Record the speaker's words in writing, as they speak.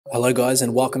Hello guys,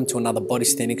 and welcome to another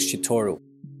Bodysthenics tutorial.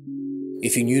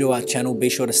 If you're new to our channel, be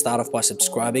sure to start off by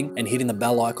subscribing and hitting the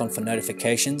bell icon for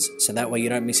notifications so that way you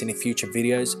don't miss any future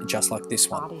videos just like this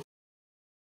one.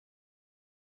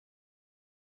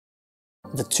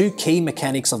 The two key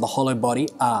mechanics of the hollow body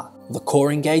are the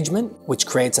core engagement, which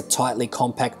creates a tightly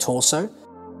compact torso,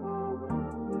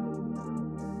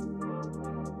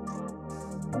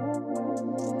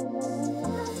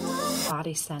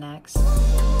 Bodysthenics.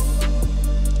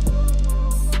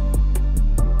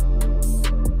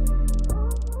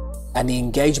 and the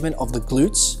engagement of the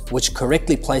glutes, which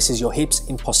correctly places your hips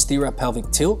in posterior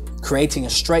pelvic tilt, creating a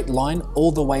straight line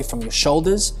all the way from your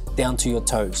shoulders down to your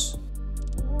toes.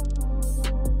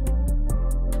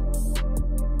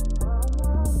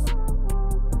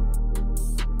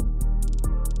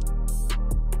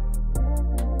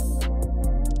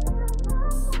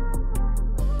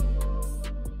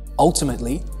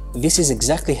 Ultimately, this is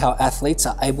exactly how athletes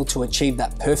are able to achieve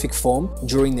that perfect form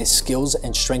during their skills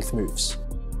and strength moves.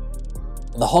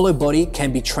 The hollow body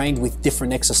can be trained with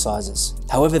different exercises.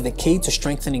 However, the key to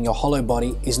strengthening your hollow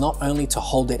body is not only to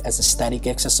hold it as a static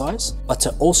exercise, but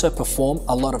to also perform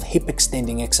a lot of hip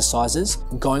extending exercises,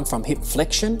 going from hip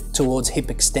flexion towards hip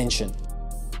extension.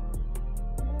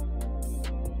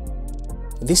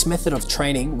 This method of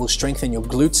training will strengthen your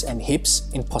glutes and hips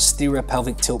in posterior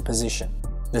pelvic tilt position.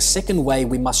 The second way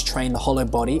we must train the hollow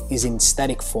body is in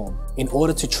static form, in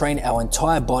order to train our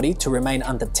entire body to remain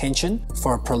under tension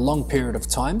for a prolonged period of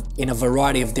time in a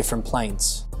variety of different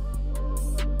planes.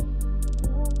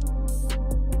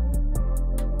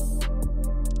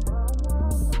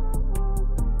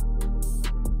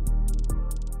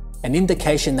 An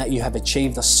indication that you have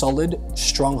achieved a solid,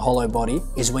 strong hollow body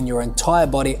is when your entire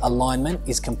body alignment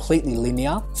is completely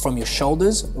linear from your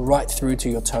shoulders right through to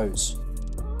your toes.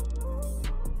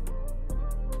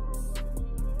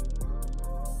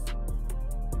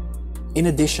 In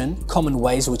addition, common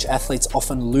ways which athletes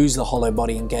often lose the hollow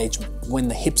body engagement: when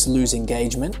the hips lose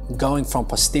engagement, going from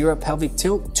posterior pelvic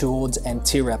tilt towards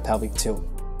anterior pelvic tilt.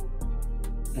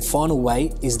 The final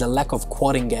way is the lack of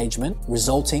quad engagement,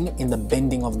 resulting in the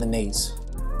bending of the knees.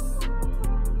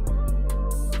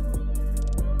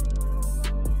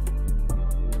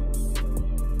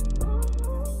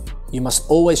 You must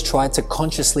always try to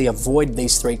consciously avoid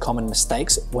these three common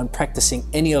mistakes when practicing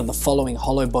any of the following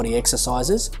hollow body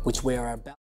exercises, which we are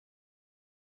about.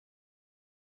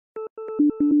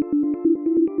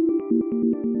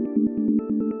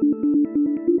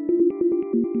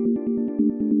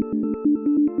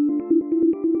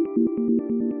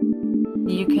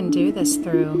 You can do this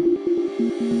through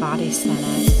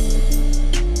Bodysthenics.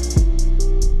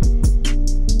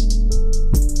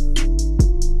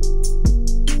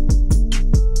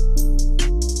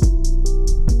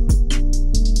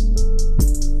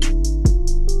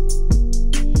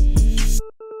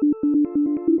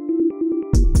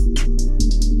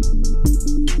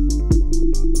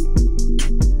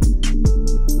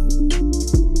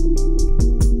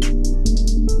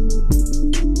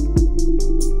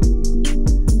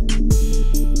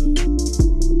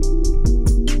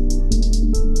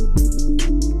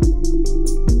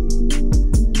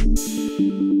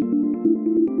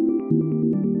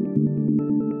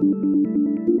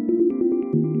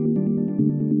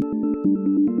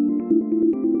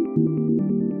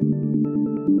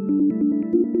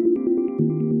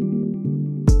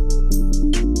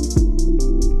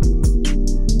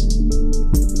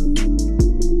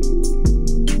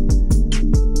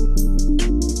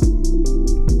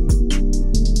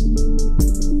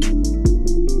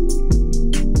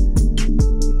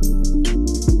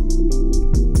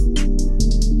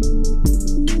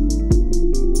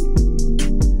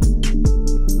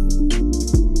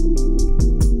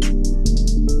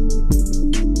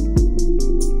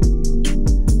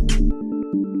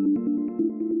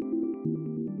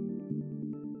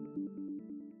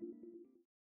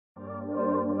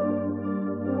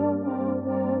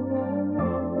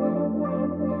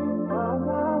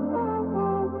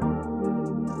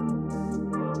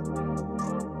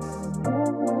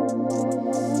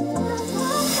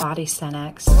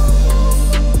 Bodysthenics.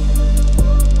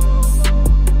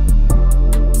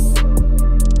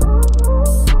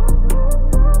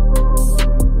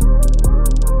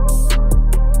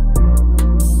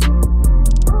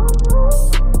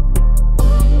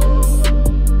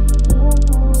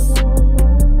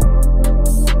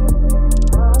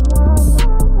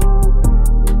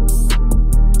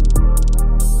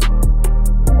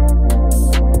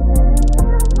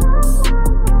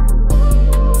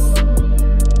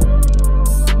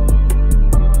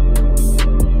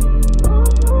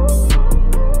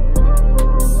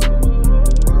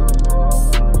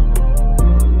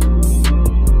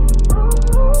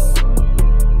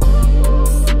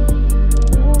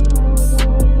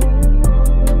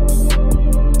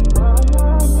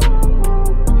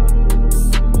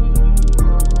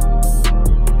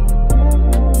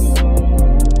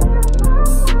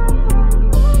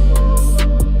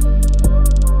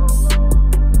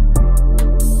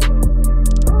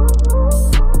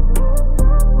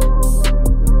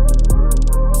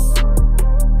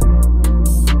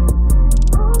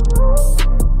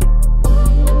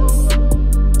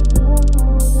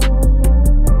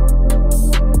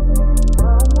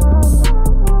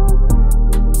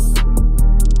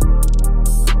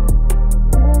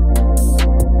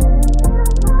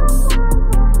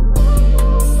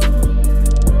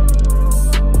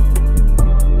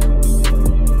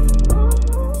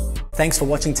 Thanks for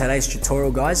watching today's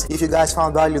tutorial, guys. If you guys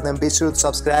found value, then be sure to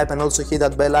subscribe and also hit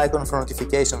that bell icon for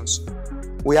notifications.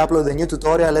 We upload a new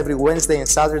tutorial every Wednesday and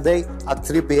Saturday at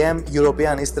 3 p.m.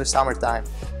 European Eastern Summer Time.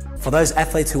 For those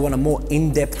athletes who want a more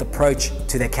in-depth approach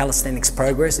to their calisthenics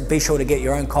progress, be sure to get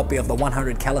your own copy of the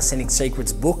 100 Calisthenics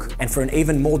Secrets book. And for an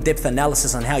even more depth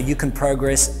analysis on how you can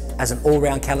progress as an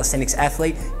all-round calisthenics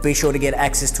athlete, be sure to get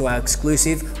access to our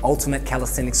exclusive Ultimate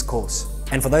Calisthenics course.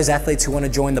 And for those athletes who want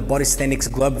to join the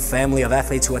Bodysthenics global family of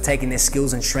athletes who are taking their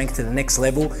skills and strength to the next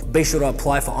level, be sure to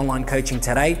apply for online coaching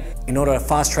today in order to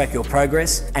fast-track your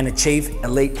progress and achieve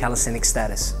elite calisthenics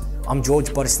status. I'm George,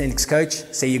 Bodysthenics coach.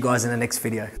 See you guys in the next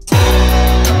video.